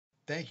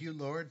Thank you,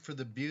 Lord, for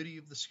the beauty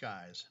of the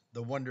skies,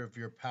 the wonder of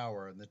your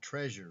power, and the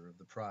treasure of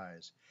the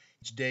prize.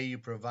 Each day you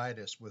provide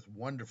us with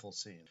wonderful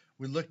scenes.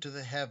 We look to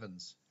the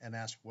heavens and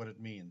ask what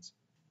it means.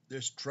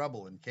 There's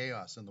trouble and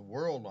chaos in the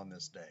world on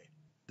this day.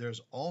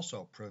 There's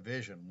also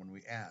provision when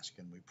we ask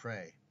and we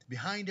pray.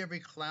 Behind every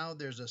cloud,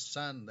 there's a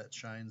sun that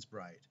shines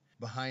bright.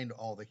 Behind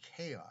all the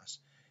chaos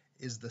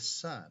is the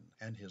sun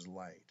and his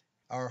light.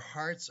 Our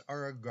hearts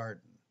are a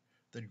garden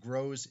that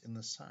grows in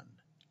the sun.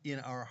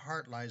 In our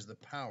heart lies the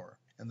power,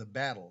 and the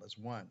battle is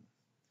won.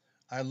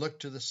 I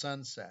look to the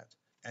sunset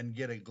and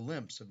get a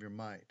glimpse of your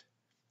might.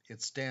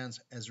 It stands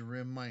as a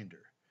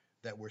reminder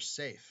that we're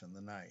safe in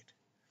the night.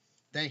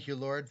 Thank you,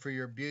 Lord, for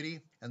your beauty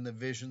and the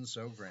vision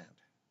so grand.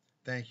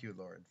 Thank you,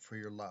 Lord, for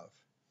your love.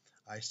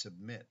 I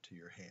submit to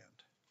your hand.